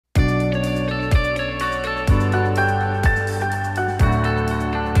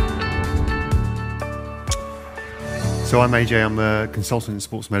So I'm Ajay, I'm a consultant in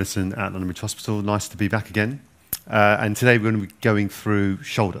sports medicine at London Bridge Hospital. Nice to be back again. And today we're going to be going through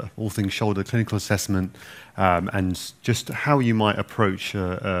shoulder, all things shoulder, clinical assessment, and just how you might approach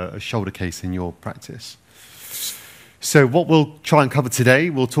a shoulder case in your practice. So what we'll try and cover today,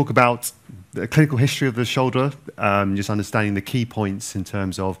 we'll talk about the clinical history of the shoulder, just understanding the key points in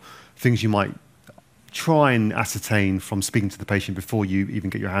terms of things you might try and ascertain from speaking to the patient before you even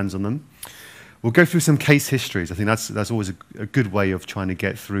get your hands on them. We'll go through some case histories. I think that's always a good way of trying to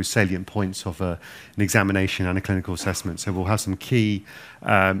get through salient points of an examination and a clinical assessment. So we'll have some key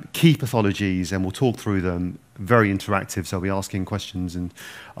pathologies, and we'll talk through them. Very interactive, so I'll be asking questions and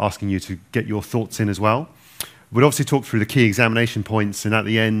asking you to get your thoughts in as well. We'll obviously talk through the key examination points, and at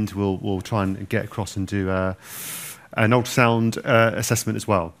the end, we'll try and get across and do an ultrasound assessment as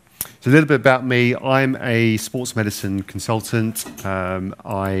well. So a little bit about me. I'm a sports medicine consultant.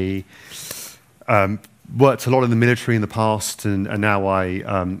 I worked a lot in the military in the past, and now I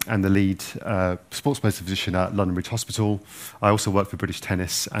am the lead sports medicine physician at London Bridge Hospital. I also work for British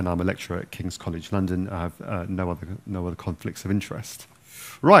Tennis, and I'm a lecturer at King's College London. I have no other conflicts of interest.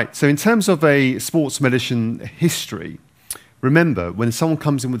 Right, so in terms of a sports medicine history, remember, when someone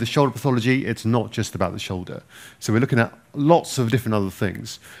comes in with a shoulder pathology, it's not just about the shoulder. So we're looking at lots of different other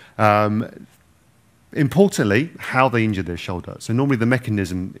things. Importantly, how they injured their shoulder. So normally the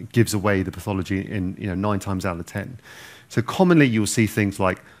mechanism gives away the pathology in 9 times out of 10. So commonly you'll see things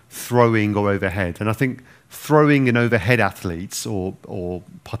like throwing or overhead. And I think throwing and overhead athletes or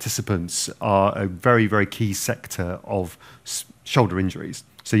participants are a very, very key sector of shoulder injuries.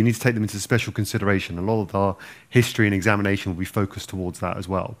 So you need to take them into special consideration. A lot of our history and examination will be focused towards that as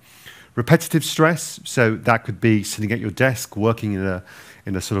well. Repetitive stress, so that could be sitting at your desk, working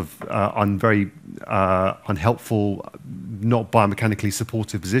in a sort of very unhelpful, not biomechanically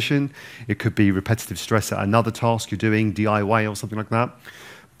supportive position. It could be repetitive stress at another task you're doing, DIY or something like that.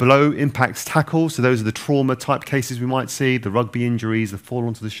 Below impacts tackles, so those are the trauma type cases we might see, the rugby injuries, the fall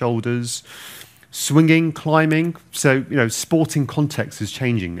onto the shoulders. Swinging, climbing, so sporting context is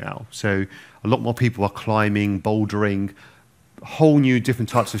changing now. So a lot more people are climbing, bouldering, whole new different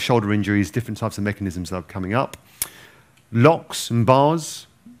types of shoulder injuries, different types of mechanisms that are coming up. Locks and bars.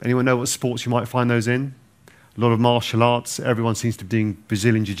 Anyone know what sports you might find those in? A lot of martial arts. Everyone seems to be doing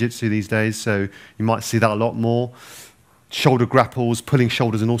Brazilian jiu-jitsu these days, so you might see that a lot more. Shoulder grapples, pulling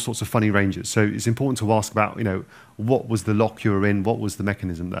shoulders in all sorts of funny ranges. So it's important to ask about, what was the lock you were in? What was the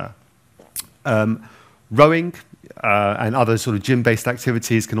mechanism there? Rowing and other sort of gym-based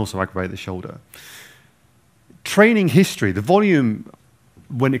activities can also aggravate the shoulder. Training history, the volume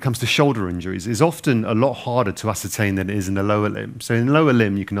when it comes to shoulder injuries is often a lot harder to ascertain than it is in the lower limb. So in the lower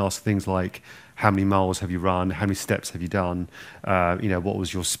limb, you can ask things like, how many miles have you run? How many steps have you done? What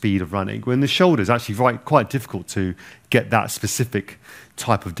was your speed of running? When the shoulder is actually quite difficult to get that specific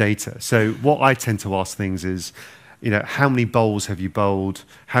type of data. So what I tend to ask things is, how many bowls have you bowled?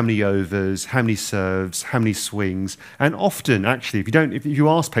 How many overs? How many serves? How many swings? And often, actually, if you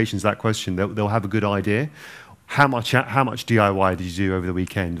ask patients that question, they'll have a good idea. How much DIY did you do over the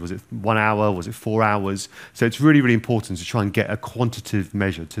weekend? Was it 1 hour? Was it 4 hours? So it's really, really important to try and get a quantitative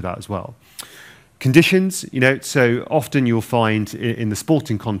measure to that as well. Conditions, so often you'll find in the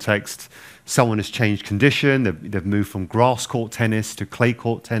sporting context, someone has changed condition, they've moved from grass court tennis to clay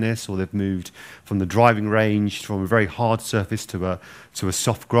court tennis, or they've moved from the driving range from a very hard surface to a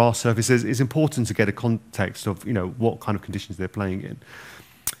soft grass surface. It's important to get a context of what kind of conditions they're playing in.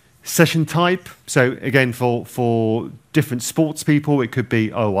 Session type, so again for different sports people, it could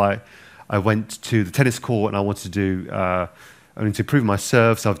be, I went to the tennis court and I wanted to do I need to improve my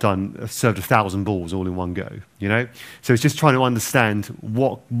serve, so I've served 1,000 balls all in one go, So it's just trying to understand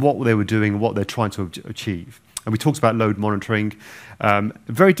what they were doing, what they're trying to achieve. And we talked about load monitoring.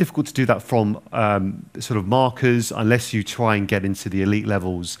 Very difficult to do that from sort of markers unless you try and get into the elite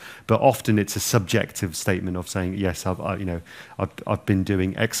levels. But often it's a subjective statement of saying, yes, I've been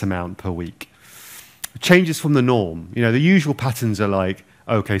doing X amount per week. Changes from the norm. The usual patterns are like,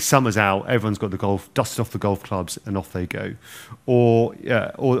 okay, summer's out, everyone's got dusted off the golf clubs, and off they go. Or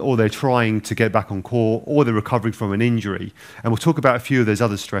they're trying to get back on court, or they're recovering from an injury. And we'll talk about a few of those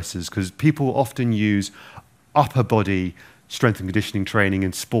other stresses, because people often use upper body strength and conditioning training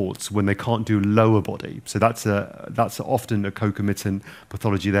in sports when they can't do lower body. So that's often a concomitant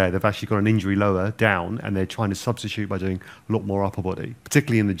pathology there. They've actually got an injury lower down, and they're trying to substitute by doing a lot more upper body,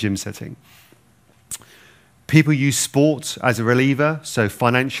 particularly in the gym setting. People use sport as a reliever, so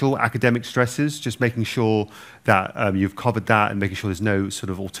financial, academic stresses, just making sure that you've covered that and making sure there's no sort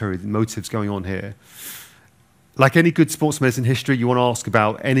of ulterior motives going on here. Like any good sports medicine history, you want to ask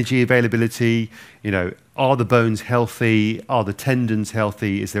about energy availability. Are the bones healthy? Are the tendons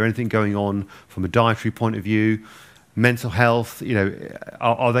healthy? Is there anything going on from a dietary point of view? Mental health,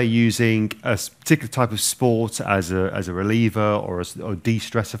 are they using a particular type of sport as a reliever or a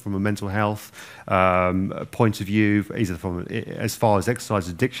de-stressor from a mental health point of view, either from as far as exercise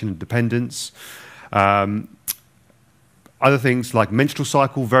addiction and dependence? Other things like menstrual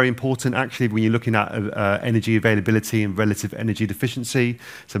cycle, very important actually when you're looking at energy availability and relative energy deficiency.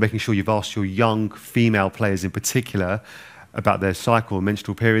 So making sure you've asked your young female players in particular about their cycle and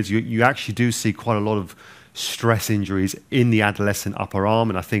menstrual periods. You actually do see quite a lot of stress injuries in the adolescent upper arm,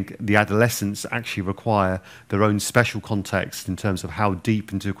 and I think the adolescents actually require their own special context in terms of how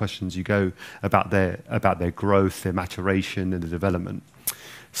deep into questions you go about their growth, their maturation, and the development.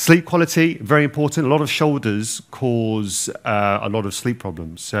 Sleep quality, very important. A lot of shoulders cause a lot of sleep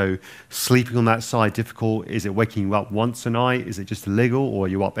problems. So sleeping on that side difficult. Is it waking you up once a night? Is it just illegal? Or are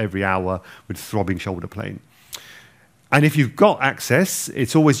you up every hour with throbbing shoulder pain? And if you've got access,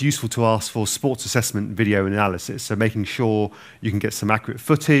 it's always useful to ask for sports assessment video analysis. So making sure you can get some accurate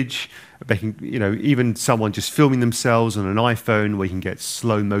footage, making, even someone just filming themselves on an iPhone where you can get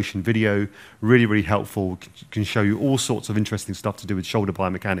slow motion video, really, really helpful. Can show you all sorts of interesting stuff to do with shoulder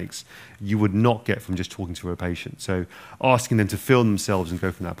biomechanics you would not get from just talking to a patient. So asking them to film themselves and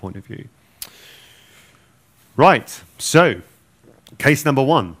go from that point of view. Right, so case number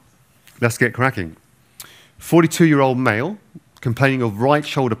 1. Let's get cracking. 42-year-old male complaining of right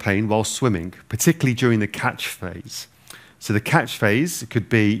shoulder pain while swimming, particularly during the catch phase. So the catch phase could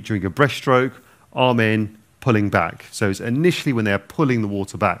be during a breaststroke, arm in, pulling back. So it's initially when they're pulling the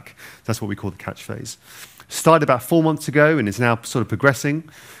water back. That's what we call the catch phase. Started about 4 months ago and is now sort of progressing.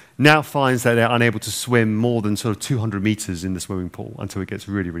 Now finds that they're unable to swim more than sort of 200 meters in the swimming pool until it gets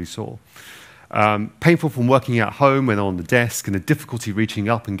really, really sore. Painful from working at home when on the desk and the difficulty reaching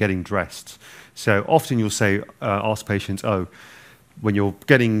up and getting dressed. So often you'll say, ask patients, when you're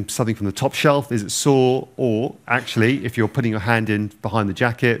getting something from the top shelf, is it sore? Or actually, if you're putting your hand in behind the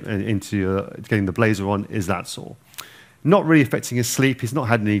jacket and into getting the blazer on, is that sore? Not really affecting his sleep. He's not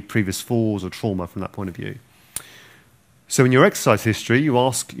had any previous falls or trauma from that point of view. So in your exercise history, you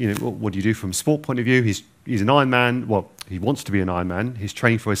ask, what do you do from a sport point of view? He's an Ironman. Well, he wants to be an Ironman. He's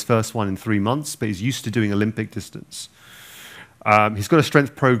trained for his first one in 3 months, but he's used to doing Olympic distance. He's got a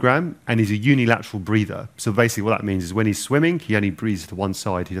strength program, and he's a unilateral breather. So basically what that means is when he's swimming, he only breathes to one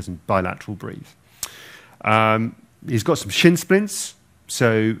side. He doesn't bilateral breathe. He's got some shin splints,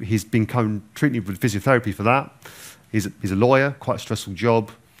 so he's been treated with physiotherapy for that. He's a lawyer, quite a stressful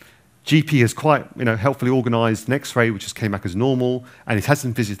job. GP has quite helpfully organised an X-ray, which just came back as normal, and he's had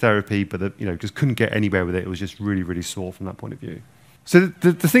some physiotherapy, but just couldn't get anywhere with it. It was just really, really sore from that point of view. So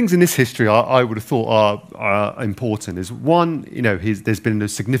the things in this history I would have thought are important is one, there's been a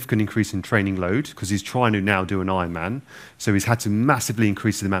significant increase in training load because he's trying to now do an Ironman. So he's had to massively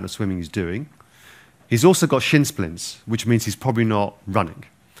increase the amount of swimming he's doing. He's also got shin splints, which means he's probably not running.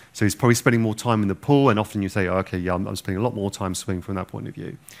 So he's probably spending more time in the pool, and often you say, okay, yeah, I'm spending a lot more time swimming from that point of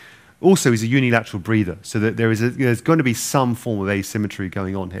view. Also, he's a unilateral breather, so that there's going to be some form of asymmetry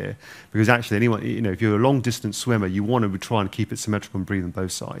going on here, because actually, anyone, if you're a long-distance swimmer, you want to try and keep it symmetrical and breathe on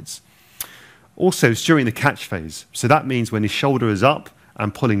both sides. Also, it's during the catch phase, so that means when his shoulder is up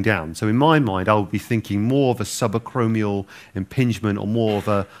and pulling down. So in my mind, I would be thinking more of a subacromial impingement or more of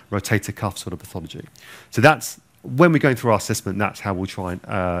a rotator cuff sort of pathology. So that's when we're going through our assessment. That's how we'll try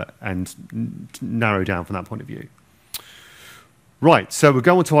and narrow down from that point of view. Right, so we'll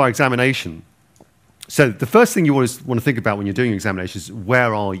go on to our examination. So the first thing you always want to think about when you're doing examinations is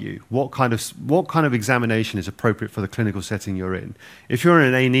where are you? What kind of examination is appropriate for the clinical setting you're in? If you're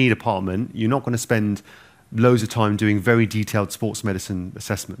in an A&E department, you're not going to spend loads of time doing very detailed sports medicine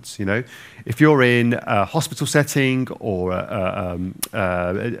assessments. If you're in a hospital setting or a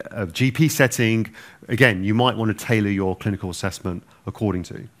GP setting, again, you might want to tailor your clinical assessment according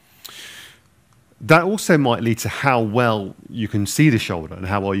to. That also might lead to how well you can see the shoulder and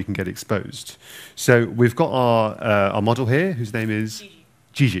how well you can get exposed. So we've got our model here, whose name is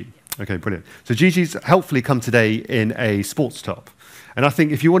Gigi. Okay, brilliant. So Gigi's helpfully come today in a sports top. And I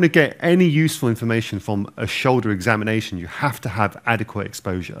think if you want to get any useful information from a shoulder examination, you have to have adequate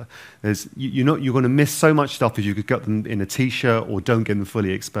exposure. You're going to miss so much stuff if you could get them in a T-shirt or don't get them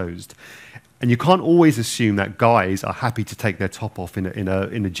fully exposed. And you can't always assume that guys are happy to take their top off in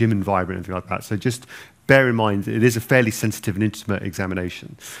a gym environment and things like that. So just bear in mind, it is a fairly sensitive and intimate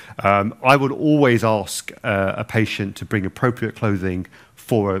examination. I would always ask a patient to bring appropriate clothing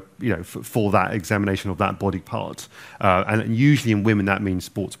for that examination of that body part. And usually in women, that means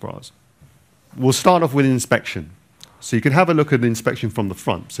sports bras. we'll start off with an inspection. So you can have a look at the inspection from the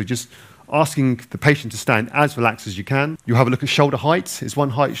front. So just asking the patient to stand as relaxed as you can. You have a look at shoulder height. Is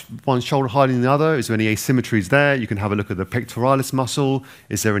one shoulder higher than the other? Is there any asymmetries there? You can have a look at the pectoralis muscle.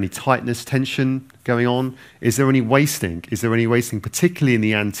 Is there any tightness, tension going on? Is there any wasting? Is there any wasting, particularly in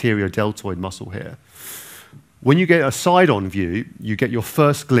the anterior deltoid muscle here? When you get a side-on view, you get your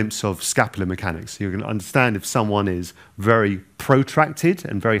first glimpse of scapular mechanics. You can understand if someone is very protracted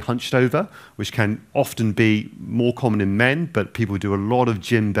and very hunched over, which can often be more common in men, but people do a lot of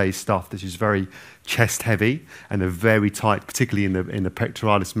gym-based stuff that is very chest-heavy, and they're very tight, particularly in the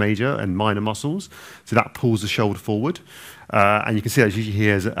pectoralis major and minor muscles. So that pulls the shoulder forward. And you can see that usually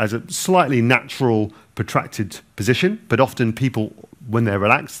here as a slightly natural protracted position, but often people, when they're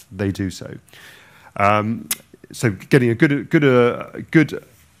relaxed, they do so. So getting a good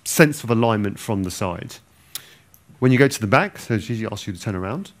sense of alignment from the side. When you go to the back, so it's usually asks you to turn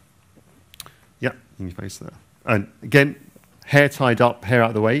around. Yeah, in your face there. And again, hair tied up, hair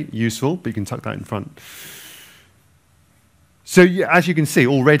out of the way, useful, but you can tuck that in front. So as you can see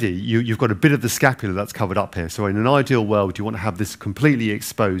already, you've got a bit of the scapula that's covered up here. So in an ideal world, you want to have this completely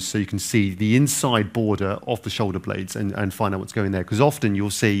exposed so you can see the inside border of the shoulder blades and find out what's going there. Because often you'll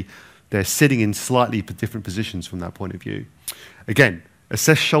see they're sitting in slightly different positions from that point of view. Again,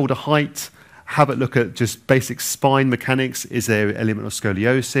 assess shoulder height, have a look at just basic spine mechanics. Is there an element of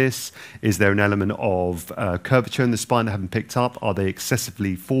scoliosis? Is there an element of curvature in the spine that haven't picked up? Are they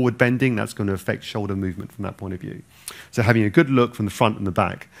excessively forward bending? That's going to affect shoulder movement from that point of view. So having a good look from the front and the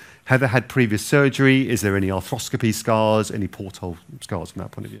back. Have they had previous surgery? Is there any arthroscopy scars, any porthole scars from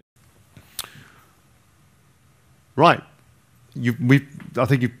that point of view? Right. I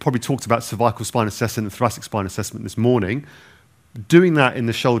think you've probably talked about cervical spine assessment and thoracic spine assessment this morning. Doing that in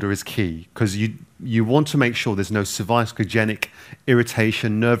the shoulder is key because you want to make sure there's no cervicogenic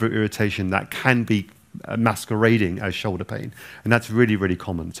irritation, nerve irritation that can be masquerading as shoulder pain. And that's really, really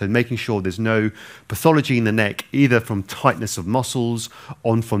common. So making sure there's no pathology in the neck, either from tightness of muscles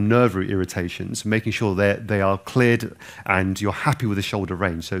or from nerve irritations, making sure they are cleared and you're happy with the shoulder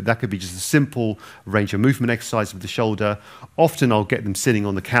range. So that could be just a simple range of movement exercise with the shoulder. Often I'll get them sitting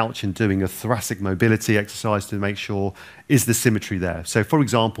on the couch and doing a thoracic mobility exercise to make sure is the symmetry there. So for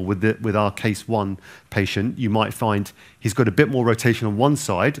example, with our case 1 patient, you might find he's got a bit more rotation on one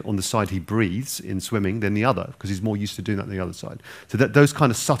side, on the side he breathes in swimming, than the other, because he's more used to doing that than the other side. So those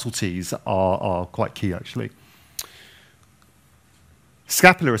kind of subtleties are quite key, actually.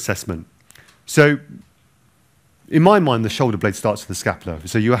 Scapular assessment. So in my mind, the shoulder blade starts with the scapula.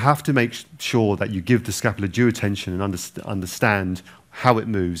 So you have to make sure that you give the scapula due attention and understand how it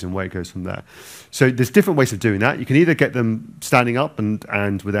moves and where it goes from there. So there's different ways of doing that. You can either get them standing up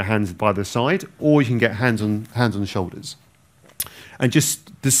and with their hands by their side, or you can get hands on the shoulders. And just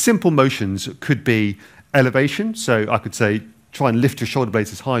the simple motions could be elevation. So I could say, try and lift your shoulder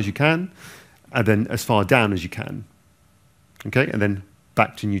blades as high as you can, and then as far down as you can. Okay, and then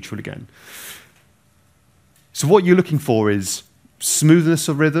back to neutral again. So what you're looking for is smoothness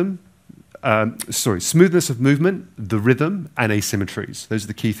of rhythm, smoothness of movement, the rhythm, and asymmetries. Those are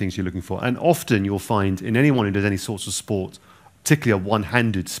the key things you're looking for. And often you'll find in anyone who does any sorts of sport, particularly a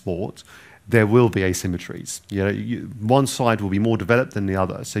one-handed sport, there will be asymmetries. One side will be more developed than the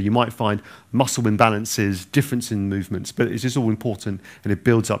other. So you might find muscle imbalances, difference in movements, but it's just all important and it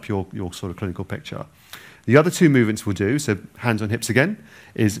builds up your sort of clinical picture. The other 2 movements we'll do, so hands on hips again,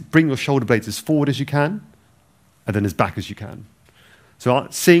 is bring your shoulder blades as forward as you can and then as back as you can. So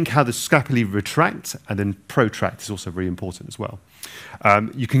seeing how the scapulae retract and then protract is also very important as well.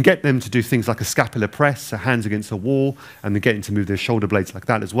 You can get them to do things like a scapular press, so hands against a wall, and then getting to move their shoulder blades like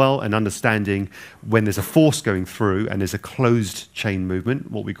that as well, and understanding when there's a force going through and there's a closed chain movement,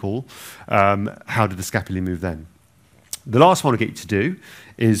 what we call, how do the scapulae move then? The last one I'll get you to do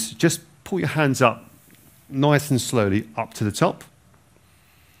is just pull your hands up nice and slowly up to the top,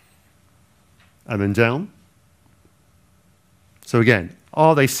 and then down. So again,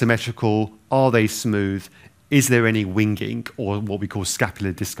 are they symmetrical? Are they smooth? Is there any winging or what we call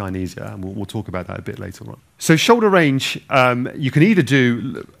scapular dyskinesia? And we'll talk about that a bit later on. So shoulder range, you can either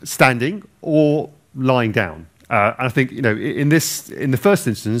do standing or lying down. And I think in the first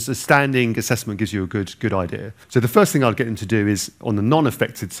instance, a standing assessment gives you a good idea. So the first thing I'll get them to do is on the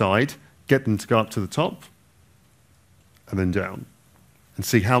non-affected side, get them to go up to the top and then down. And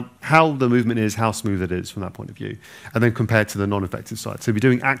see how the movement is, how smooth it is from that point of view, and then compare to the non-affected side. So we're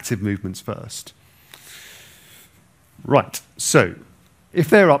doing active movements first. Right, so if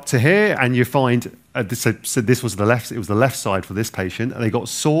they're up to here and you find, so this was it was the left side for this patient, and they got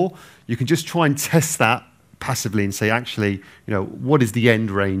sore, you can just try and test that passively and say, actually, what is the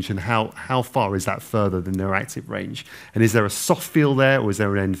end range and how far is that further than their active range? And is there a soft feel there or is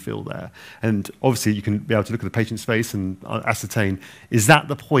there an end feel there? And obviously you can be able to look at the patient's face and ascertain, is that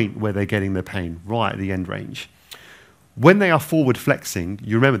the point where they're getting their pain, right at the end range? When they are forward flexing,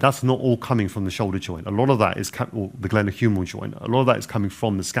 you remember that's not all coming from the shoulder joint. A lot of that is, or the glenohumeral joint, a lot of that is coming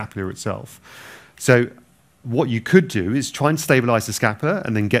from the scapula itself. So what you could do is try and stabilize the scapula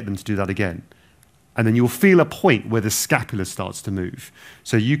and then get them to do that again. And then you'll feel a point where the scapula starts to move.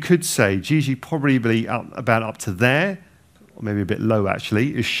 So you could say, Gigi, probably about up to there, or maybe a bit low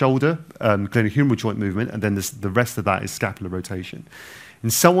actually, is shoulder, glenohumeral joint movement, and then the rest of that is scapular rotation. In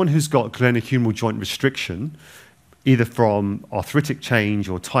someone who's got glenohumeral joint restriction, either from arthritic change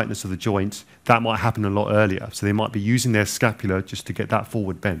or tightness of the joint, that might happen a lot earlier. So they might be using their scapula just to get that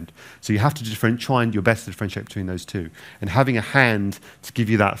forward bend. So you have to try your best to differentiate between those two. And having a hand to give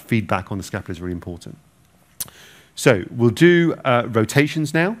you that feedback on the scapula is really important. So we'll do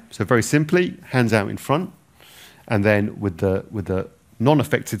rotations now. So very simply, hands out in front, and then with the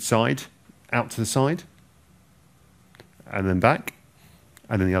non-affected side, out to the side, and then back,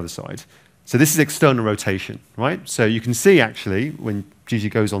 and then the other side. So this is external rotation, right? So you can see actually when Gigi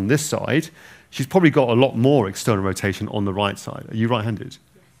goes on this side, she's probably got a lot more external rotation on the right side. Are you right-handed?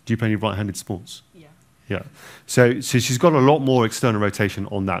 Yeah. Do you play any right-handed sports? Yeah. Yeah. So she's got a lot more external rotation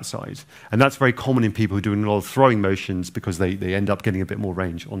on that side. And that's very common in people who are doing a lot of throwing motions because they end up getting a bit more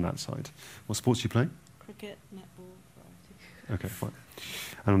range on that side. What sports do you play? Cricket, netball, variety. Okay, fine.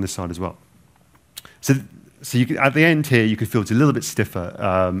 And on this side as well. So you can, at the end here, you can feel it's a little bit stiffer,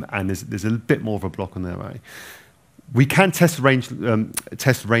 and there's a bit more of a block on there. Right? We can test range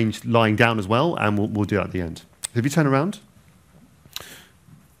lying down as well, and we'll do that at the end. If you turn around,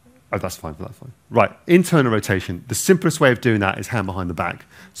 oh, that's fine. That's fine. Right, internal rotation. The simplest way of doing that is hand behind the back.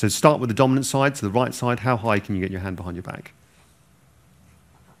 So start with the dominant side, to the right side. How high can you get your hand behind your back?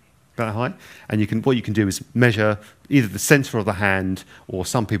 That high, and what you can do is measure either the center of the hand, or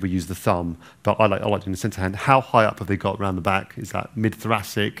some people use the thumb, but I like doing the center hand. How high up have they got around the back? Is that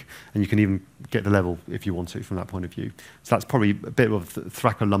mid-thoracic? And you can even get the level if you want to from that point of view. So that's probably a bit of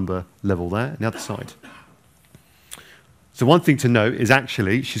thoracolumbar level there, and the other side. So one thing to note is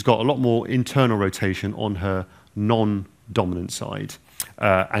actually she's got a lot more internal rotation on her non-dominant side.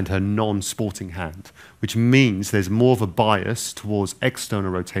 And her non-sporting hand, which means there's more of a bias towards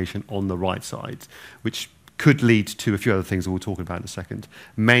external rotation on the right side, which could lead to a few other things that we'll talk about in a second,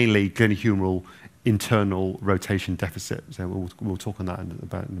 mainly glenohumeral internal rotation deficit. So we'll talk on that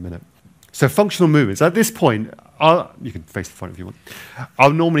about in a minute. So functional movements. At this point, you can face the front if you want.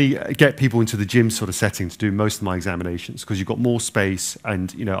 I'll normally get people into the gym sort of setting to do most of my examinations because you've got more space,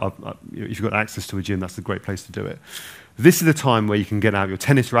 and if you've got access to a gym, that's a great place to do it. This is the time where you can get out your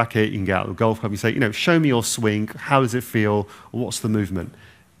tennis racket, you can get out the golf club, you say, show me your swing, how does it feel, or what's the movement?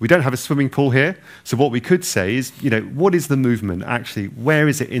 We don't have a swimming pool here, so what we could say is, what is the movement actually? Where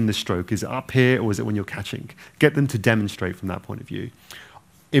is it in the stroke? Is it up here, or is it when you're catching? Get them to demonstrate from that point of view.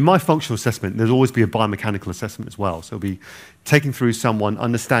 In my functional assessment, there'll always be a biomechanical assessment as well. So it'll be taking through someone,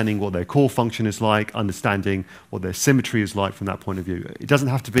 understanding what their core function is like, understanding what their symmetry is like from that point of view. It doesn't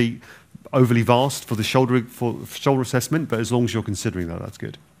have to be overly vast for the shoulder assessment, but as long as you're considering that, that's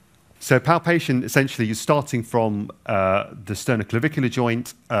good. So palpation, essentially, you're starting from the sternoclavicular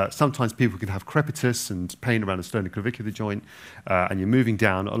joint. Sometimes people can have crepitus and pain around the sternoclavicular joint, and you're moving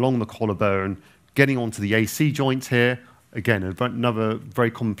down along the collarbone, getting onto the AC joint here. Again, another very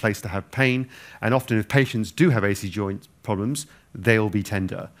common place to have pain. And often if patients do have AC joint problems, they'll be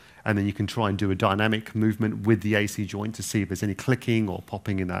tender. And then you can try and do a dynamic movement with the AC joint to see if there's any clicking or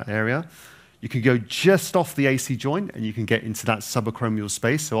popping in that area. You can go just off the AC joint and you can get into that subacromial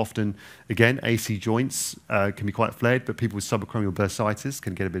space. So often, again, AC joints can be quite flared, but people with subacromial bursitis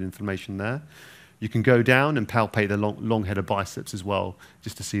can get a bit of inflammation there. You can go down and palpate the long head of biceps as well,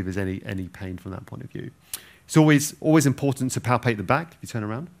 just to see if there's any pain from that point of view. It's always important to palpate the back if you turn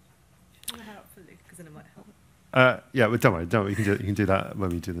around. I'm going to hand up for Luke, because then it might help. Yeah, well, don't worry. You can do that when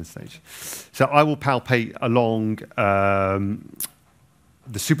we do the stage. So I will palpate along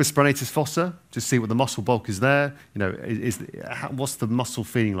the supraspinatus fossa, just see what the muscle bulk is there. What's the muscle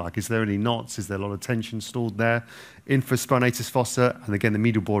feeling like? Is there any knots? Is there a lot of tension stored there? Infraspinatus fossa, and again, the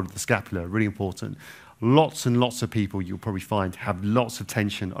medial border of the scapula, really important. Lots and lots of people you'll probably find have lots of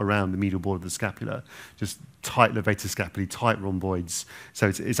tension around the medial border of the scapula, just tight levator scapulae, tight rhomboids. So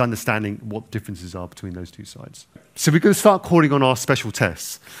it's understanding what the differences are between those two sides. So we're going to start calling on our special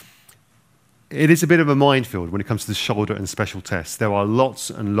tests. It is a bit of a minefield when it comes to the shoulder and special tests. There are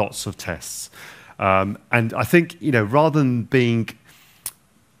lots and lots of tests. And I think, rather than being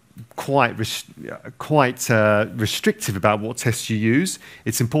quite restrictive about what tests you use.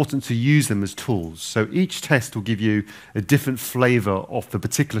 It's important to use them as tools. So each test will give you a different flavor of the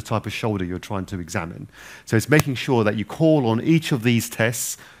particular type of shoulder you're trying to examine. So it's making sure that you call on each of these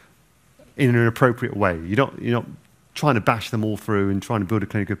tests in an appropriate way. You're not trying to bash them all through and trying to build a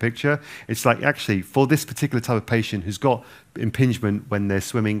clinical picture. It's like, actually, for this particular type of patient who's got impingement when they're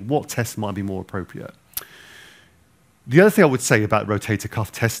swimming, what test might be more appropriate? The other thing I would say about rotator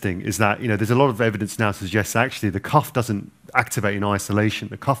cuff testing is that there's a lot of evidence now to suggest that actually the cuff doesn't activate in isolation.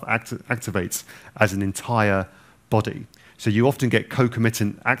 The cuff activates as an entire body. So you often get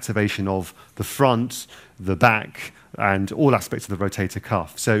concomitant activation of the front, the back, and all aspects of the rotator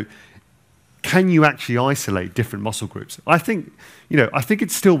cuff. So can you actually isolate different muscle groups? I think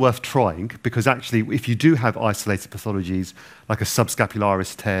it's still worth trying, because actually, if you do have isolated pathologies like a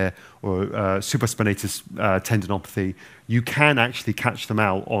subscapularis tear or supraspinatus tendinopathy, you can actually catch them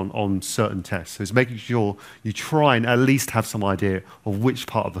out on certain tests. So it's making sure you try and at least have some idea of which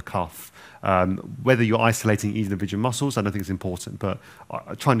part of the cuff. Whether you're isolating individual muscles, I don't think it's important, but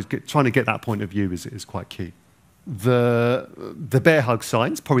trying to get that point of view is quite key. The bear hug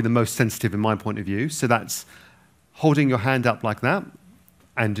sign is probably the most sensitive in my point of view. So that's holding your hand up like that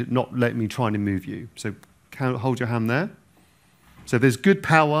and not letting me try and move you. So hold your hand there. So there's good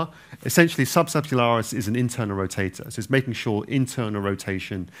power. Essentially, subscapularis is an internal rotator. So it's making sure internal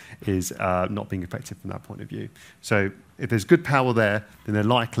rotation is not being effective from that point of view. So if there's good power there, then they're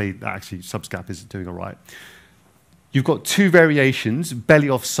likely that actually subscap is doing all right. You've got two variations, belly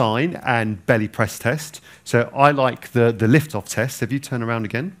off sign and belly press test. So I like the lift off test. If you turn around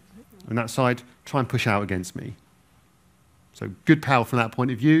again on that side, try and push out against me. So good power from that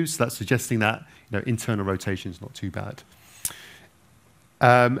point of view. So that's suggesting that internal rotation is not too bad.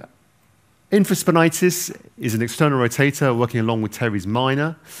 Infraspinatus is an external rotator working along with teres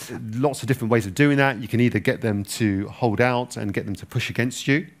minor. Lots of different ways of doing that. You can either get them to hold out and get them to push against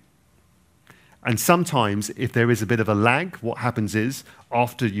you. And sometimes, if there is a bit of a lag, what happens is,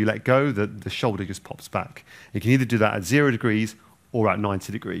 after you let go, the shoulder just pops back. You can either do that at 0 degrees or at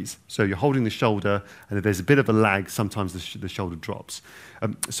 90 degrees. So you're holding the shoulder, and if there's a bit of a lag, sometimes the shoulder drops.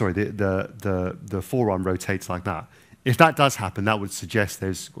 The forearm rotates like that. If that does happen, that would suggest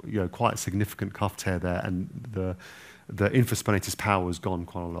there's quite a significant cuff tear there, and the infraspinatus power has gone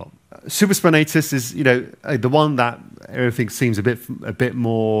quite a lot. Supraspinatus is the one that everything seems a bit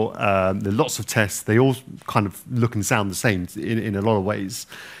more. There are lots of tests. They all kind of look and sound the same in a lot of ways.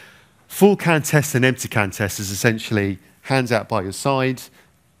 Full can test and empty can test is essentially hands out by your side,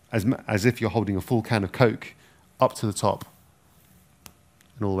 as if you're holding a full can of Coke, up to the top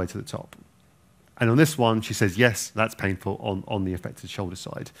and all the way to the top. And on this one, she says, yes, that's painful on the affected shoulder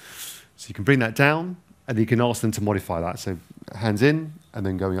side. So you can bring that down, and you can ask them to modify that. So hands in, and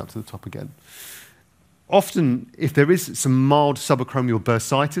then going up to the top again. Often, if there is some mild subacromial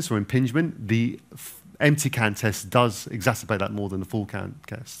bursitis or impingement, the empty can test does exacerbate that more than the full can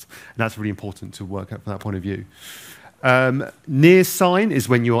test. And that's really important to work out from that point of view. Near sign is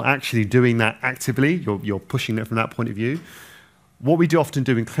when you're actually doing that actively. You're pushing it from that point of view. What we do often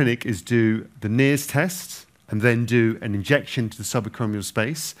do in clinic is do the NIRS test and then do an injection to the subacromial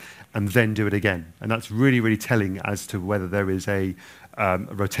space and then do it again. And that's really, really telling as to whether there is a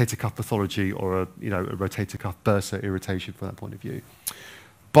rotator cuff pathology or a rotator cuff bursa irritation from that point of view.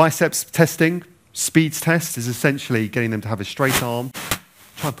 Biceps testing, speeds test is essentially getting them to have a straight arm.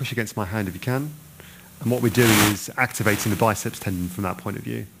 Try and push against my hand if you can. And what we're doing is activating the biceps tendon from that point of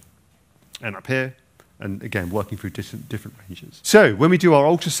view. And up here. And again, working through different ranges. So when we do our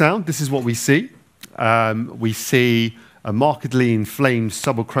ultrasound, this is what we see. We see a markedly inflamed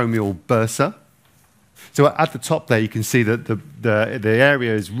subacromial bursa. So at the top there, you can see that the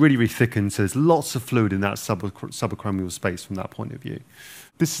area is really, really thickened, so there's lots of fluid in that subacromial space from that point of view.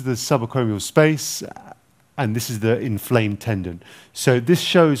 This is the subacromial space, and this is the inflamed tendon. So this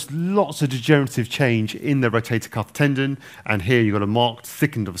shows lots of degenerative change in the rotator cuff tendon, and here you've got a marked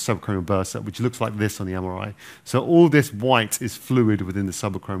thickened of a subacromial bursa, which looks like this on the MRI. So all this white is fluid within the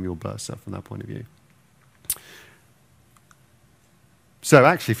subacromial bursa from that point of view. So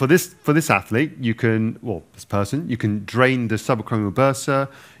actually, for this athlete, you can, well, this person, you can drain the subacromial bursa,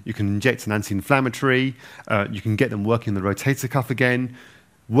 you can inject an anti-inflammatory, you can get them working the rotator cuff again.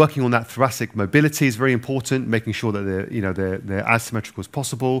 Working on that thoracic mobility is very important, making sure that they're as symmetrical as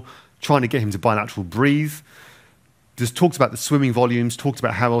possible, trying to get him to bilateral breathe. Just talked about the swimming volumes, talked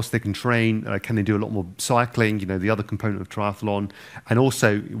about how else they can train, can they do a lot more cycling, the other component of triathlon. And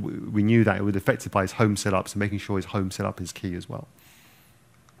also, we knew that it was affected by his home setup, so making sure his home setup is key as well.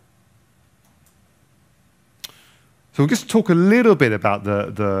 So we'll just talk a little bit about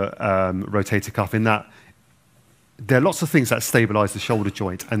the rotator cuff in that there are lots of things that stabilize the shoulder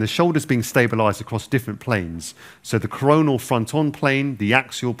joint, and the shoulder's being stabilized across different planes. So the coronal front-on plane, the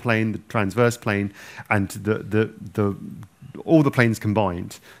axial plane, the transverse plane, and all the planes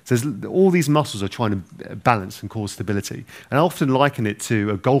combined. So all these muscles are trying to balance and cause stability. And I often liken it to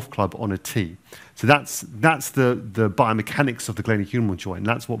a golf club on a tee. So that's the biomechanics of the glenohumeral joint, and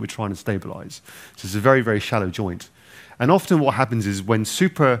that's what we're trying to stabilize. So it's a very, very shallow joint. And often what happens is when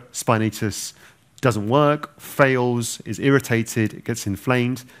supraspinatus doesn't work, fails, is irritated, it gets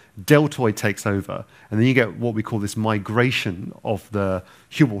inflamed, deltoid takes over, and then you get what we call this migration of the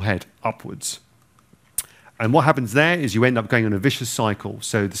humeral head upwards. And what happens there is you end up going on a vicious cycle.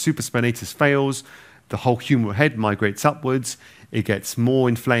 So the supraspinatus fails, the whole humeral head migrates upwards, it gets more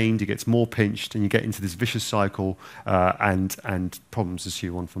inflamed, it gets more pinched, and you get into this vicious cycle, and problems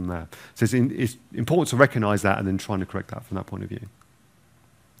ensue on from there. So it's important to recognize that and then trying to correct that from that point of view.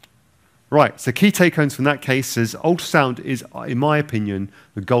 Right, so key take-homes from that case is ultrasound is, in my opinion,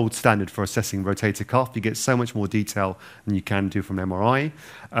 the gold standard for assessing rotator cuff. You get so much more detail than you can do from MRI.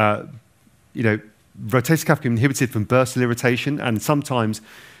 Rotator cuff can be inhibited from bursal irritation, and sometimes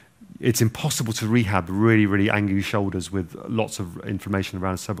it's impossible to rehab really, really angry shoulders with lots of inflammation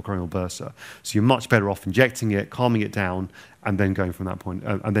around a subacromial bursa. So you're much better off injecting it, calming it down, and then going from that point,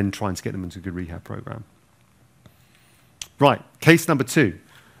 and then trying to get them into a good rehab program. Right, case number 2.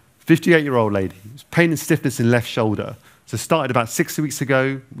 58-year-old lady, pain and stiffness in left shoulder. So started about 6 weeks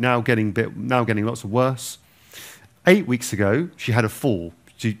ago, now getting lots of worse. 8 weeks ago, she had a fall.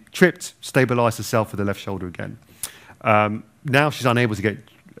 She tripped, stabilized herself with the left shoulder again. Now she's unable to get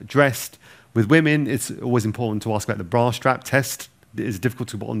dressed. With women, it's always important to ask about the bra strap test. It is difficult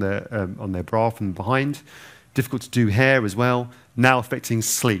to put on their bra from behind. Difficult to do hair as well. Now affecting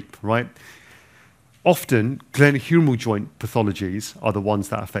sleep, right? Often, glenohumeral joint pathologies are the ones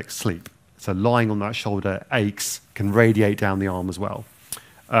that affect sleep. So lying on that shoulder, aches, can radiate down the arm as well.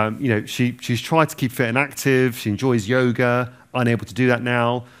 She's tried to keep fit and active. She enjoys yoga, unable to do that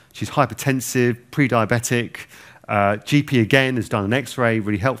now. She's hypertensive, pre-diabetic. GP again has done an X-ray,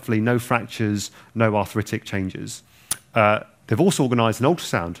 really helpfully, no fractures, no arthritic changes. They've also organized an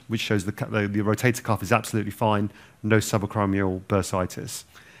ultrasound, which shows the rotator cuff is absolutely fine, no subacromial bursitis.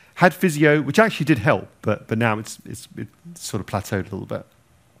 Had physio, which actually did help, but now it's sort of plateaued a little bit.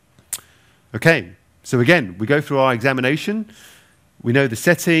 Okay, so again, we go through our examination. We know the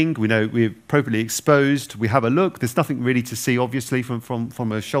setting. We know we're appropriately exposed. We have a look. There's nothing really to see, obviously,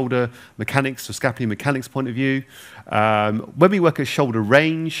 from a shoulder mechanics or scapular mechanics point of view. When we work at shoulder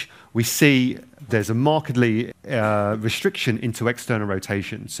range, we see there's a markedly restriction into external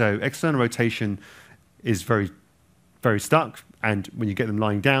rotation. So external rotation is very, very stuck. And when you get them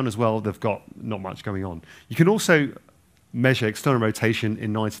lying down as well, they've got not much going on. You can also measure external rotation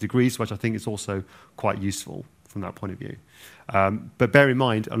in 90 degrees, which I think is also quite useful from that point of view. But bear in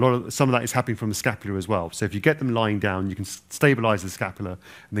mind, some of that is happening from the scapula as well. So if you get them lying down, you can stabilize the scapula,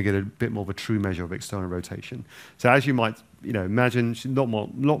 and they get a bit more of a true measure of external rotation. So as you might imagine, a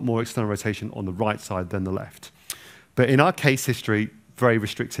lot more external rotation on the right side than the left. But in our case history, very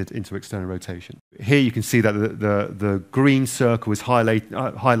restricted into external rotation. Here you can see that the green circle is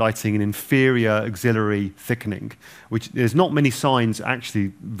highlighting an inferior axillary thickening, which there's not many signs,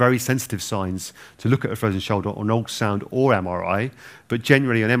 actually very sensitive signs, to look at a frozen shoulder on ultrasound or MRI, but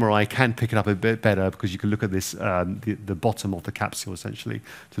generally an MRI can pick it up a bit better because you can look at this, the bottom of the capsule essentially,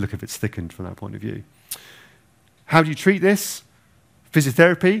 to look if it's thickened from that point of view. How do you treat this?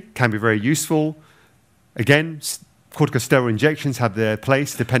 Physiotherapy can be very useful. Again, corticosteroid injections have their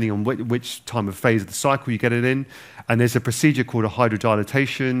place depending on which time of phase of the cycle you get it in. And there's a procedure called a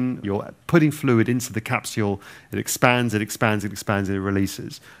hydrodilation. You're putting fluid into the capsule. It expands, it expands, it expands, and it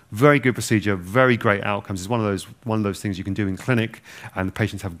releases. Very good procedure, very great outcomes. It's one of those things you can do in clinic, and the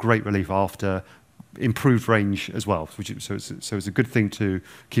patients have great relief after. Improved range as well, so it's a good thing to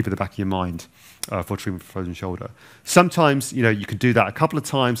keep at the back of your mind for treatment for frozen shoulder. Sometimes you can do that a couple of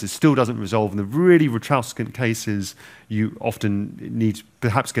times, it still doesn't resolve. In the really recalcitrant cases, you often need to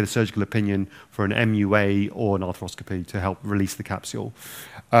perhaps get a surgical opinion for an MUA or an arthroscopy to help release the capsule.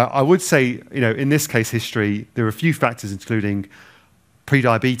 I would say, in this case history, there are a few factors including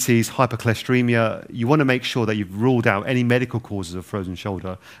prediabetes, hypercholesteremia. You want to make sure that you've ruled out any medical causes of frozen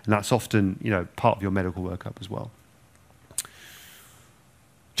shoulder, and that's often part of your medical workup as well.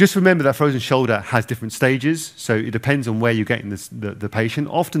 Just remember that frozen shoulder has different stages, so it depends on where you're getting the patient.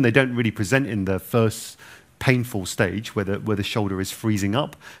 Often they don't really present in the first painful stage where the shoulder is freezing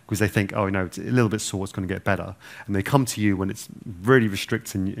up because they think, oh, no, it's a little bit sore, it's going to get better. And they come to you when it's really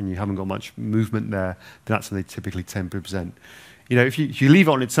restricted and you haven't got much movement there, that's when they typically tend to present. If you leave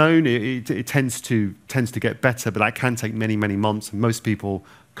it on its own, it tends to get better, but that can take many, many months, and most people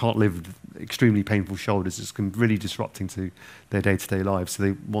can't live with extremely painful shoulders. It's really disrupting to their day-to-day lives, so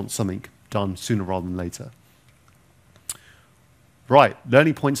they want something done sooner rather than later. Right,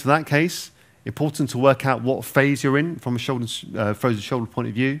 learning points for that case. Important to work out what phase you're in from a frozen shoulder point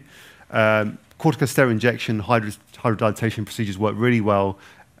of view. Corticosteroid injection, hydrodilatation procedures work really well.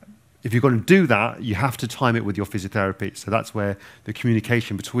 If you're going to do that, you have to time it with your physiotherapy. So that's where the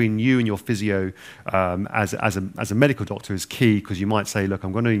communication between you and your physio as a medical doctor is key, because you might say, look,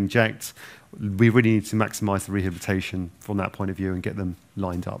 I'm going to inject. We really need to maximize the rehabilitation from that point of view and get them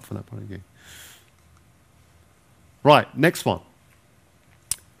lined up from that point of view. Right, next one.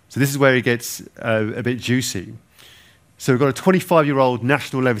 So this is where it gets a bit juicy. So we've got a 25-year-old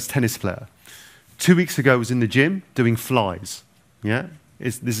national level tennis player. 2 weeks ago was in the gym doing flies. Yeah?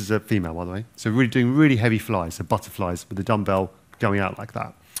 This is a female, by the way. So doing really heavy flies, so butterflies with the dumbbell going out like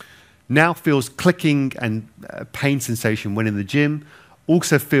that. Now feels clicking and pain sensation when in the gym.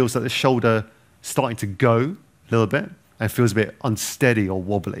 Also feels like the shoulder starting to go a little bit and feels a bit unsteady or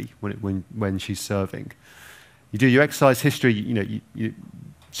wobbly when she's serving. You do your exercise history,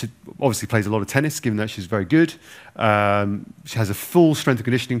 she obviously plays a lot of tennis, given that she's very good. She has a full strength and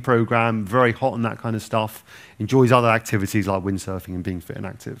conditioning program, very hot on that kind of stuff, enjoys other activities like windsurfing and being fit and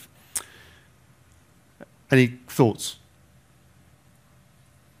active. Any thoughts?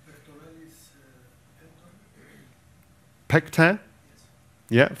 Pec tear?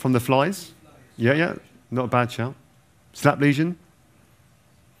 Yeah, from the flies? Yeah, not a bad shout. Slap lesion?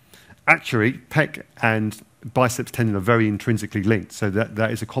 Actually, pec and biceps tendon are very intrinsically linked, so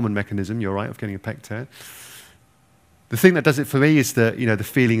that is a common mechanism, you're right, of getting a pec tear. The thing that does it for me is the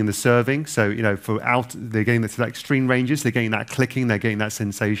feeling and the serving. So they're getting to that extreme ranges, they're getting that clicking, they're getting that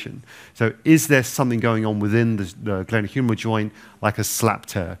sensation. So is there something going on within the glenohumeral joint, like a slap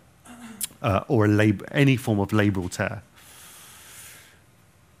tear or any form of labral tear?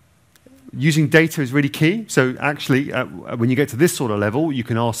 Using data is really key. So actually, when you get to this sort of level, you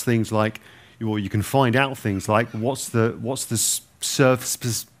can ask things like, or you can find out things like, what's the surf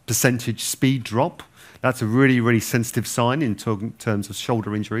percentage speed drop? That's a really, really sensitive sign in terms of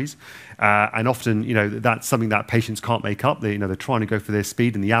shoulder injuries. And often, that's something that patients can't make up. They're trying to go for their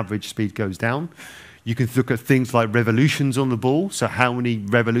speed, and the average speed goes down. You can look at things like revolutions on the ball, so how many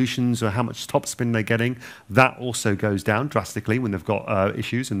revolutions or how much topspin they're getting. That also goes down drastically when they've got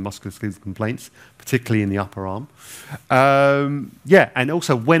issues and musculoskeletal complaints, particularly in the upper arm. And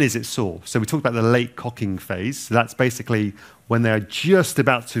also when is it sore? So we talked about the late cocking phase. So that's basically when they're just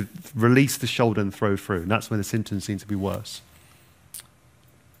about to release the shoulder and throw through, and that's when the symptoms seem to be worse.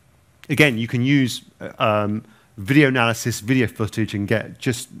 Again, you can use video analysis, video footage, and get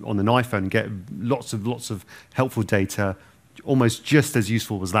just on an iPhone, get lots of helpful data, almost just as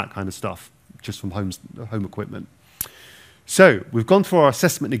useful as that kind of stuff, just from home equipment. So we've gone through our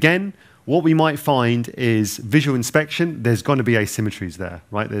assessment again. What we might find is visual inspection. There's going to be asymmetries there,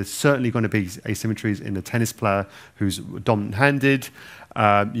 right? There's certainly going to be asymmetries in the tennis player who's dominant-handed.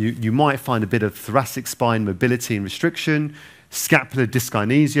 You might find a bit of thoracic spine mobility and restriction. Scapular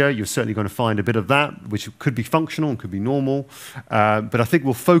dyskinesia, you're certainly going to find a bit of that, which could be functional and could be normal. But I think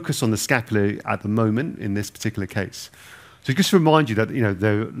we'll focus on the scapula at the moment in this particular case. So just to remind you that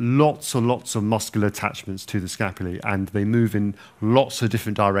there are lots and lots of muscular attachments to the scapula, and they move in lots of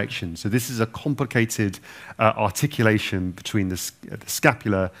different directions. So this is a complicated articulation between the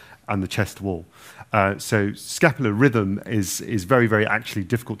scapula and the chest wall. So scapular rhythm is very, very actually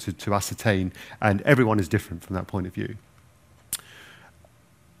difficult to ascertain, and everyone is different from that point of view.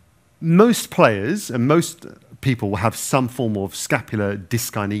 Most players and most people will have some form of scapular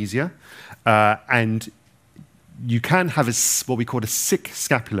dyskinesia, and you can have what we call a sick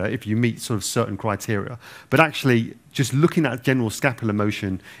scapula if you meet sort of certain criteria. But actually, just looking at general scapular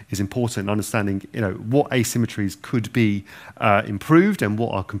motion is important, understanding what asymmetries could be improved and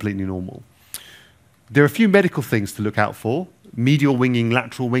what are completely normal. There are a few medical things to look out for. Medial winging,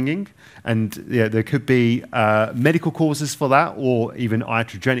 lateral winging, and there could be medical causes for that, or even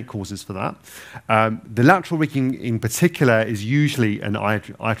iatrogenic causes for that. The lateral winging in particular is usually an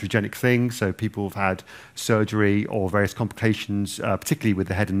iatrogenic thing, so people have had surgery or various complications, particularly with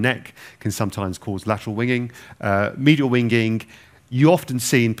the head and neck, can sometimes cause lateral winging. Medial winging, you often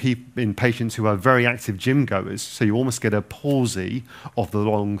see in patients who are very active gym goers, so you almost get a palsy of the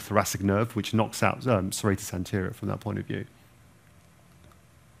long thoracic nerve, which knocks out serratus anterior from that point of view.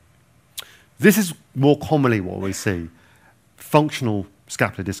 This is more commonly what we see, functional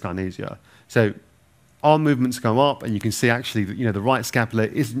scapular dyskinesia. So arm movements go up, and you can see actually that, the right scapula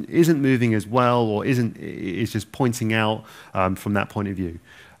isn't moving as well, or is just pointing out from that point of view.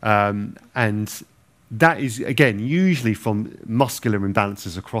 And that is, again, usually from muscular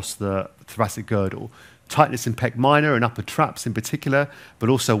imbalances across the thoracic girdle. Tightness in pec minor and upper traps in particular, but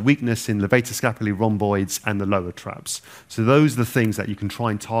also weakness in levator scapulae rhomboids and the lower traps. So those are the things that you can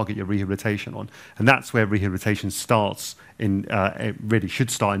try and target your rehabilitation on. And that's where rehabilitation starts it really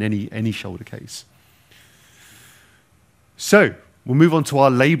should start in any shoulder case. So we'll move on to our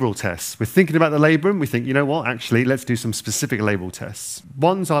labral tests. We're thinking about the labrum. We think, actually, let's do some specific labral tests.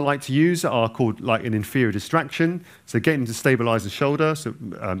 Ones I like to use are called like an inferior distraction. So getting to stabilize the shoulder. So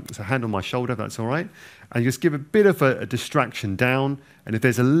hand on my shoulder, if that's all right. And just give a bit of a distraction down. And if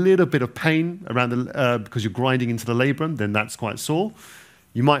there's a little bit of pain around because you're grinding into the labrum, then that's quite sore.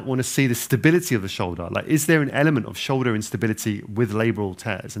 You might want to see the stability of the shoulder. Like, is there an element of shoulder instability with labral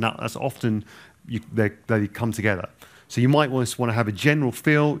tears? And that's often, they come together. So you might want to have a general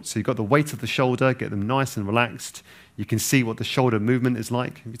feel. So you've got the weight of the shoulder, get them nice and relaxed. You can see what the shoulder movement is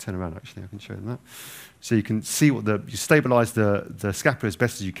like. If you turn around, actually, I can show them that. So you can see you stabilize the scapula as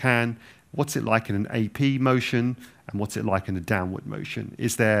best as you can. What's it like in an AP motion, and what's it like in a downward motion?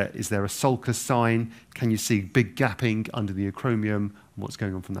 Is there a sulcus sign? Can you see big gapping under the acromion? What's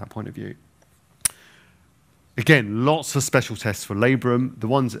going on from that point of view? Again, lots of special tests for labrum. The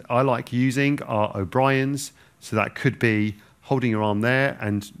ones that I like using are O'Brien's. So that could be holding your arm there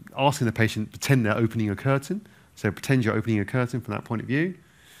and asking the patient, pretend they're opening a curtain. So pretend you're opening a curtain from that point of view.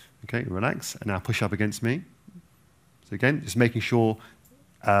 Okay, relax, and now push up against me. So again, just making sure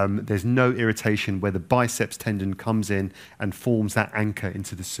there's no irritation where the biceps tendon comes in and forms that anchor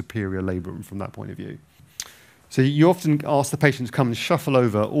into the superior labrum from that point of view. So you often ask the patient to come and shuffle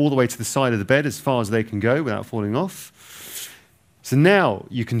over all the way to the side of the bed as far as they can go without falling off. So now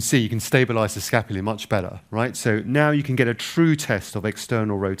you can stabilize the scapula much better, right? So now you can get a true test of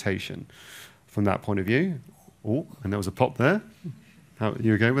external rotation from that point of view. Oh, and there was a pop there. How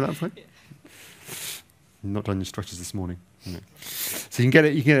you okay with that, Fred? Yeah. Not done your stretches this morning. No. So you can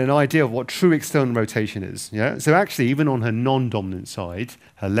get an idea of what true external rotation is. Yeah. So actually, even on her non-dominant side,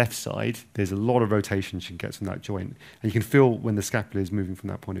 her left side, there's a lot of rotation she gets from that joint, and you can feel when the scapula is moving from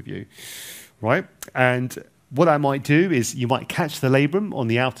that point of view, right? And what that might do is you might catch the labrum on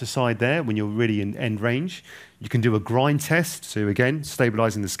the outer side there when you're really in end range. You can do a grind test. So again,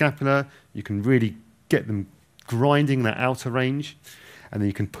 stabilizing the scapula. You can really get them grinding that outer range. And then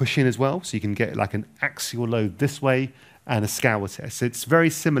you can push in as well. So you can get like an axial load this way and a scour test. So it's very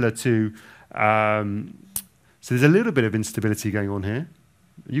similar to, so there's a little bit of instability going on here.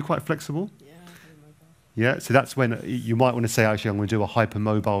 Are you quite flexible? Yeah, so that's when you might want to say, actually, I'm going to do a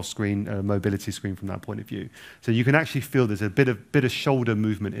hypermobile screen, mobility screen from that point of view. So you can actually feel there's a bit of shoulder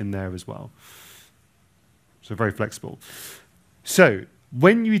movement in there as well. So very flexible. So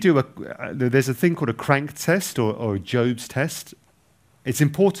when you do there's a thing called a crank test or a Job's test. It's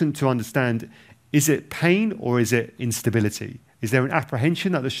important to understand, is it pain or is it instability? Is there an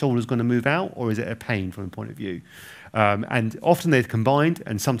apprehension that the shoulder is going to move out, or is it a pain from the point of view? And often they're combined,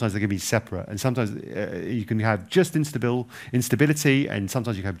 and sometimes they can be separate. And sometimes you can have just instability, and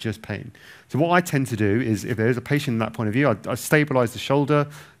sometimes you can have just pain. So what I tend to do is, if there's a patient in that point of view, I stabilize the shoulder,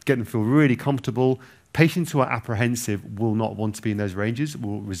 get them to feel really comfortable. Patients who are apprehensive will not want to be in those ranges,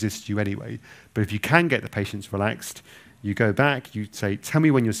 will resist you anyway. But if you can get the patients relaxed, you go back, you say, tell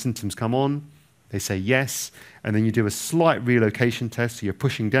me when your symptoms come on. They say yes, and then you do a slight relocation test. So you're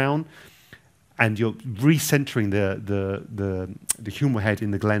pushing down, and you're recentering the humeral head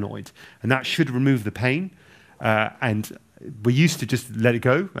in the glenoid, and that should remove the pain. And we used to just let it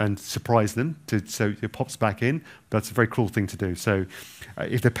go and surprise them, so it pops back in. But that's a very cruel thing to do. So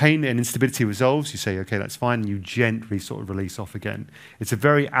if the pain and instability resolves, you say, okay, that's fine, and you gently sort of release off again. It's a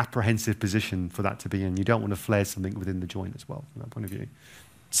very apprehensive position for that to be in. You don't want to flare something within the joint as well, from that point of view.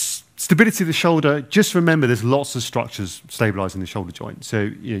 Stability of the shoulder, just remember there's lots of structures stabilizing the shoulder joint.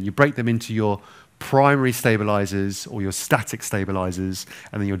 So you break them into your primary stabilizers or your static stabilizers,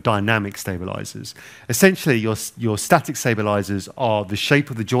 and then your dynamic stabilizers. Essentially, your static stabilizers are the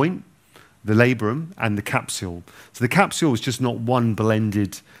shape of the joint, the labrum, and the capsule. So the capsule is just not one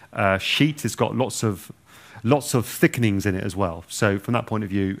blended sheet. It's got lots of thickenings in it as well. So from that point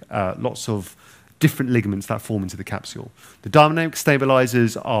of view, lots of different ligaments that form into the capsule. The dynamic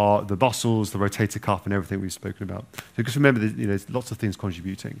stabilizers are the muscles, the rotator cuff, and everything we've spoken about. So just remember that there's lots of things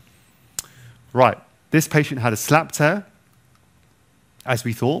contributing. Right, this patient had a slap tear, as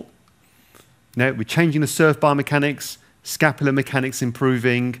we thought. Now we're changing the surf bar mechanics, scapular mechanics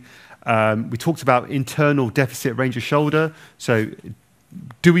improving. We talked about internal deficit range of shoulder. So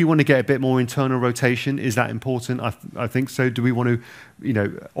do we want to get a bit more internal rotation? Is that important? I think so. Do we want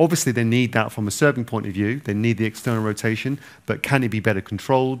to, obviously they need that from a serving point of view. They need the external rotation, but can it be better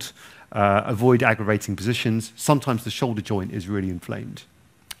controlled? Avoid aggravating positions. Sometimes the shoulder joint is really inflamed.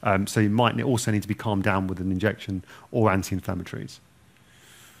 So you might also need to be calmed down with an injection or anti-inflammatories.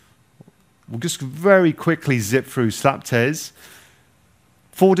 We'll just very quickly zip through slap tears.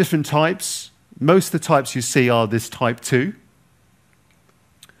 4 different types. Most of the types you see are this type 2.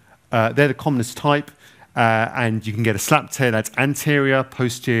 They're the commonest type, and you can get a slap tear that's anterior,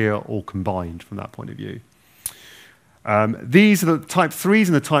 posterior, or combined from that point of view. These are the type 3s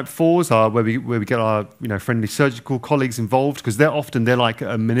and the type 4s are where we get our friendly surgical colleagues involved, because they're like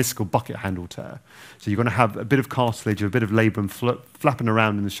a meniscal bucket handle tear. So you're going to have a bit of cartilage, a bit of labrum flapping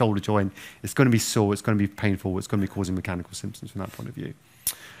around in the shoulder joint. It's going to be sore, it's going to be painful, it's going to be causing mechanical symptoms from that point of view.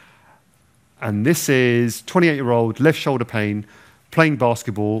 And this is 28-year-old, left shoulder pain, playing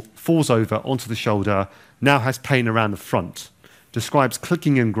basketball, falls over onto the shoulder, now has pain around the front. Describes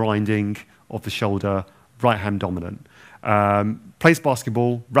clicking and grinding of the shoulder, right hand dominant. Plays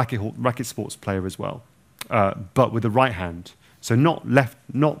basketball, racket sports player as well, but with the right hand. So not left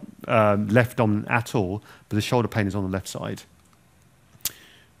dominant at all, but the shoulder pain is on the left side.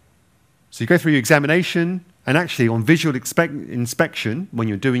 So you go through your examination, and actually on visual inspection, when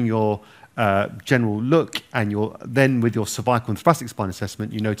you're doing your general look, and then with your cervical and thoracic spine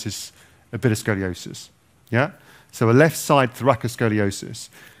assessment, you notice a bit of scoliosis. Yeah? So a left side thoracoscoliosis.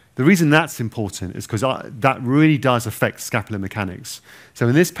 The reason that's important is because that really does affect scapular mechanics. So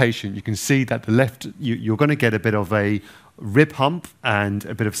in this patient, you can see that the left, you're going to get a bit of a rib hump and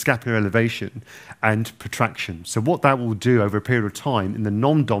a bit of scapular elevation and protraction. So what that will do over a period of time in the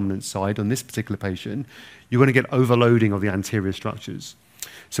non-dominant side on this particular patient, you're going to get overloading of the anterior structures.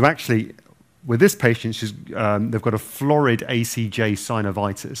 So actually, with this patient, they've got a florid ACJ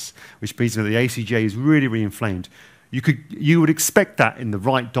synovitis, which means that the ACJ is really, really inflamed. You would expect that in the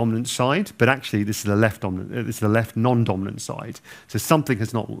right dominant side, but actually this is the left dominant. This is the left non-dominant side. So something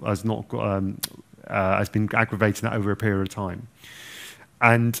has been aggravating that over a period of time.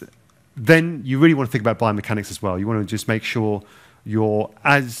 And then you really want to think about biomechanics as well. You want to just make sure you're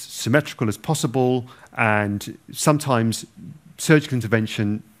as symmetrical as possible, and sometimes surgical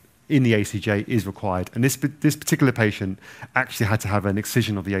intervention in the ACJ is required. And this particular patient actually had to have an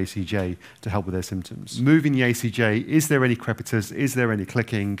excision of the ACJ to help with their symptoms. Moving the ACJ, is there any crepitus? Is there any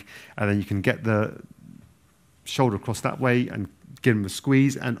clicking? And then you can get the shoulder across that way and give them a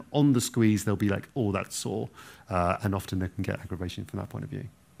squeeze. And on the squeeze, they'll be like, oh, that's sore. And often they can get aggravation from that point of view.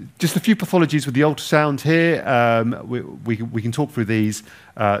 Just a few pathologies with the ultrasound here. We can talk through these.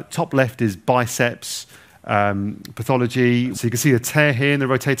 Top left is biceps. Pathology. So you can see a tear here in the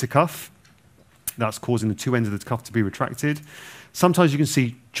rotator cuff. That's causing the 2 ends of the cuff to be retracted. Sometimes you can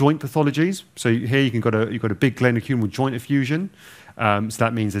see joint pathologies. So here you've got a big glenohumeral joint effusion. So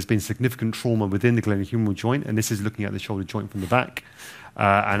that means there's been significant trauma within the glenohumeral joint, and this is looking at the shoulder joint from the back.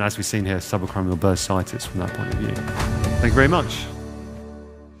 And as we've seen here, subacromial bursitis from that point of view. Thank you very much.